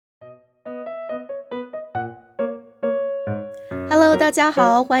Hello， 大家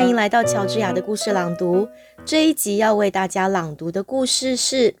好，欢迎来到乔治亚的故事朗读。这一集要为大家朗读的故事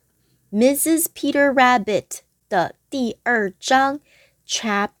是 Mrs. Peter Rabbit 的第2章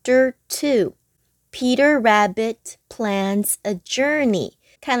Chapter 2 Peter Rabbit plans a journey。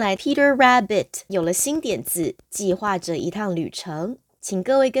 看来 Peter Rabbit 有了新点子，计划着一趟旅程。请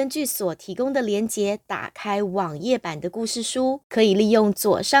各位根据所提供的连结打开网页版的故事书，可以利用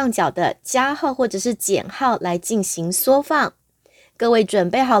左上角的加号或者是减号来进行缩放。各位准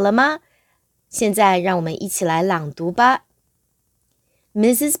备好了吗？现在让我们一起来朗读吧。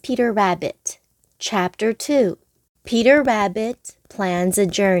Mrs. Peter Rabbit, Chapter 2 Peter Rabbit plans a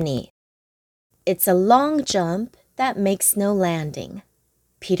journey. It's a long jump that makes no landing.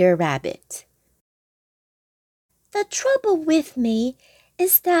 Peter Rabbit. The trouble with me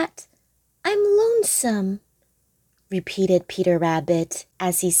is that I'm lonesome, repeated Peter Rabbit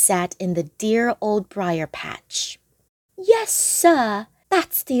as he sat in the dear old briar patch. Yes, sir,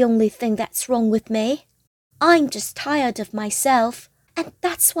 that's the only thing that's wrong with me. I'm just tired of myself, and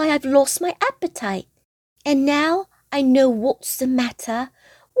that's why I've lost my appetite. And now I know what's the matter.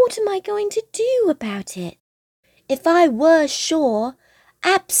 What am I going to do about it? If I were sure,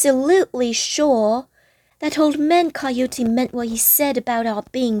 absolutely sure, that old man Coyote meant what he said about our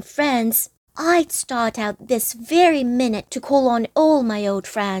being friends, I'd start out this very minute to call on all my old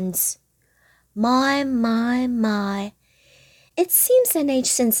friends. My. It seems an age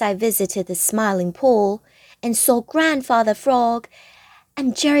since I visited the Smiling Pool and saw Grandfather Frog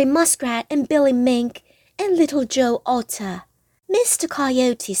and Jerry Muskrat and Billy Mink and Little Joe Otter. Mr.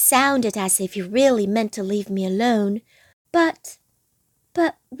 Coyote sounded as if he really meant to leave me alone, but,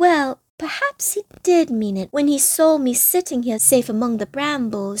 well, perhaps he did mean it when he saw me sitting here safe among the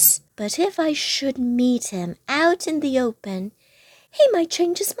brambles. But if I should meet him out in the open, he might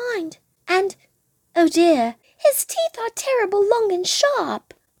change his mind. And, oh dear, his teeth are terrible long and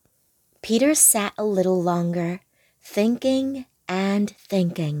sharp. Peter sat a little longer, thinking and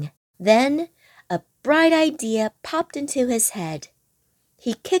thinking. Then a bright idea popped into his head.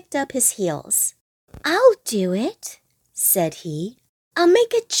 He kicked up his heels. I'll do it, said he. I'll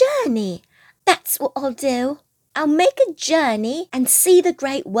make a journey. That's what I'll do. I'll make a journey and see the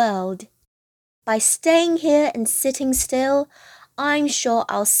great world. By staying here and sitting still, I'm sure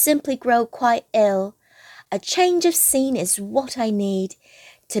I'll simply grow quite ill. A change of scene is what I need,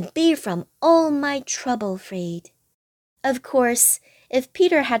 to be from all my trouble freed. Of course, if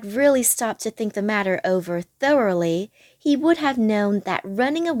Peter had really stopped to think the matter over thoroughly, he would have known that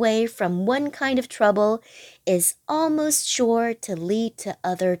running away from one kind of trouble is almost sure to lead to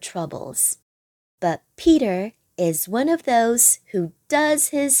other troubles. But Peter is one of those who does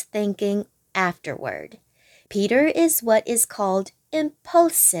his thinking afterward. Peter is what is called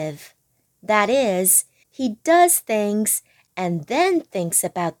impulsive. That is, he does things and then thinks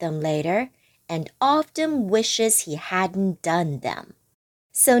about them later and often wishes he hadn't done them.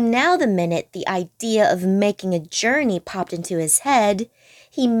 So now the minute the idea of making a journey popped into his head,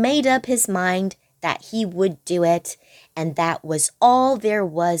 he made up his mind that he would do it, and that was all there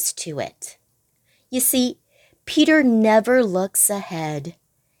was to it. You see, Peter never looks ahead.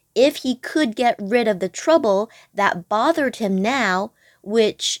 If he could get rid of the trouble that bothered him now,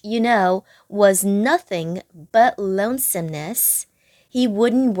 which, was nothing but lonesomeness, he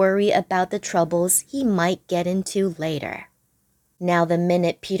wouldn't worry about the troubles he might get into later. Now the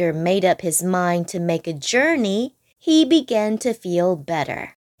minute Peter made up his mind to make a journey, he began to feel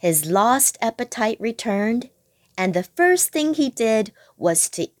better. His lost appetite returned, and the first thing he did was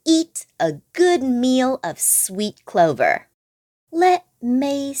to eat a good meal of sweet clover. Let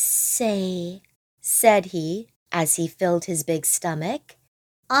me see, said he, as he filled his big stomach.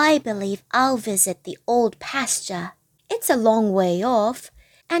 I believe I'll visit the old pasture. It's a long way off,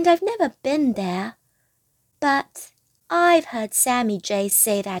 and I've never been there. But I've heard Sammy Jay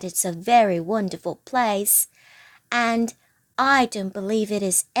say that it's a very wonderful place, and I don't believe it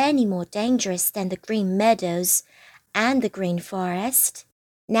is any more dangerous than the Green Meadows and the Green Forest.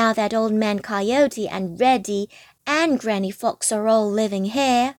 Now that Old Man Coyote and Reddy and Granny Fox are all living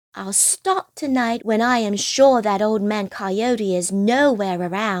here, I'll stop tonight when I am sure that Old Man Coyote is nowhere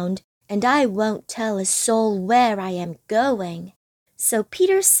around, and I won't tell a soul where I am going. So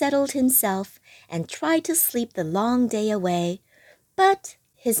Peter settled himself and tried to sleep the long day away, but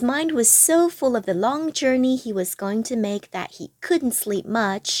his mind was so full of the long journey he was going to make that he couldn't sleep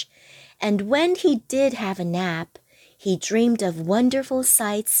much, and when he did have a nap, he dreamed of wonderful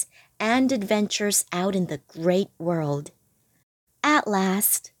sights and adventures out in the great world. At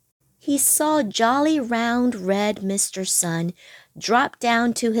last, he saw jolly round red Mr. Sun drop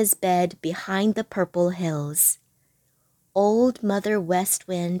down to his bed behind the purple hills. Old Mother West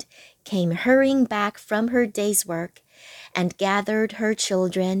Wind came hurrying back from her day's work and gathered her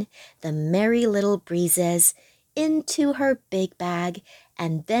children, the merry little breezes, into her big bag,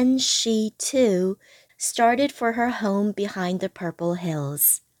 and then she, too, started for her home behind the purple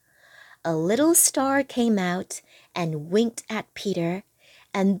hills. A little star came out and winked at Peter,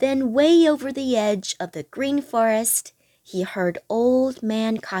 and then way over the edge of the green forest, he heard Old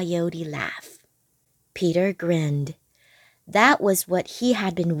Man Coyote laugh. Peter grinned. That was what he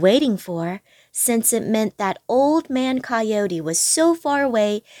had been waiting for, since it meant that Old Man Coyote was so far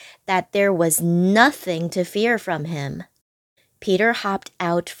away that there was nothing to fear from him. Peter hopped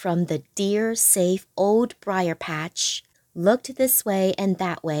out from the deer-safe old briar patch, looked this way and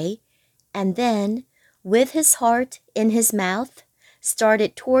that way, and then, with his heart in his mouth,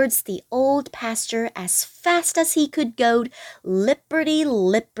 started towards the old pasture as fast as he could go,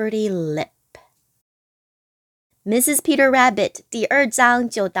 lipperty-lipperty-lip. Mrs. Peter Rabbit 第2章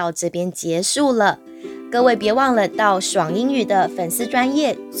就到这边结束了。各位别忘了到爽英语的粉丝专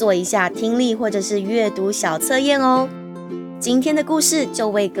页做一下听力或者是阅读小测验哦。今天的故事就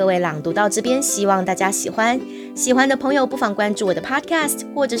为各位朗读到这边，希望大家喜欢。喜欢的朋友不妨关注我的 podcast，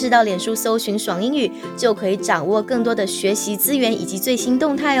 或者是到脸书搜寻爽英语，就可以掌握更多的学习资源以及最新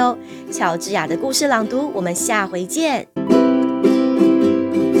动态哦。乔治亚的故事朗读，我们下回见。